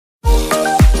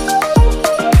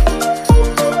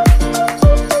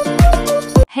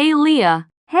Leah.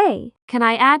 Hey. Can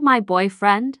I add my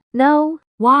boyfriend? No.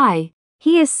 Why?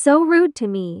 He is so rude to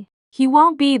me. He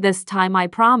won't be this time, I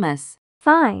promise.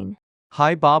 Fine.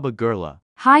 Hi Baba Girla.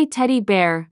 Hi Teddy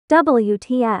Bear.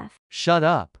 WTF. Shut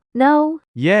up. No.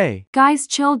 Yay. Guys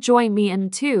chill, join me in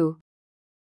too.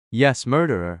 Yes,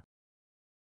 murderer.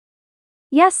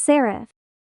 Yes, Seraph.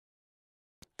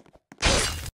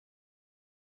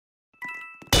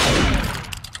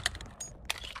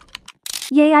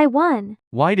 Yay, I won.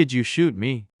 Why did you shoot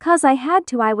me? 'Cause I had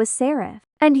to, I was Seraph.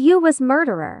 And you was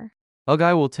murderer. Ugh,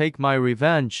 I will take my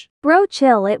revenge. Bro,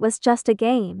 chill, it was just a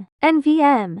game.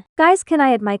 NVM. Guys, can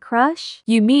I add my crush?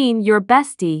 You mean your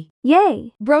bestie?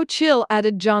 Yay. Bro, chill,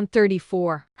 added John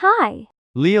 34. Hi.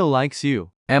 Leo likes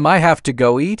you. Am I have to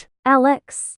go eat?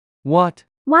 Alex. What?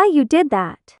 Why you did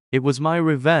that? It was my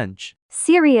revenge.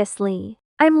 Seriously.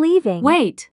 I'm leaving.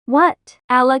 Wait. What?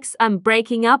 Alex, I'm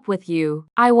breaking up with you.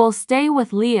 I will stay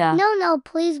with Leah. No,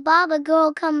 please, Baba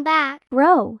girl, come back.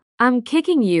 Bro. I'm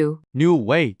kicking you. No,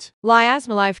 wait.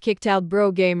 Liasmalive kicked out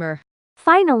Bro Gamer.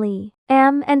 Finally.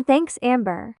 And thanks,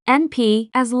 Amber.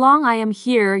 NP, as long I am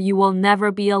here, you will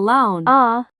never be alone.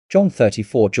 John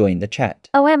 34 joined the chat.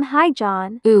 Hi,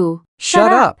 John. Ooh.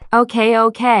 Shut up.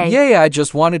 Okay. Yay, I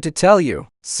just wanted to tell you.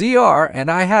 CR and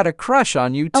I had a crush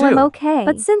on you too. I'm okay.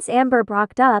 But since Amber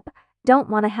brocked up, don't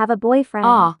want to have a boyfriend.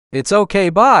 Aw. It's okay,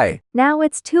 bye. Now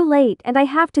it's too late and I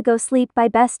have to go sleep. Bye,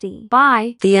 bestie.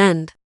 Bye. The end.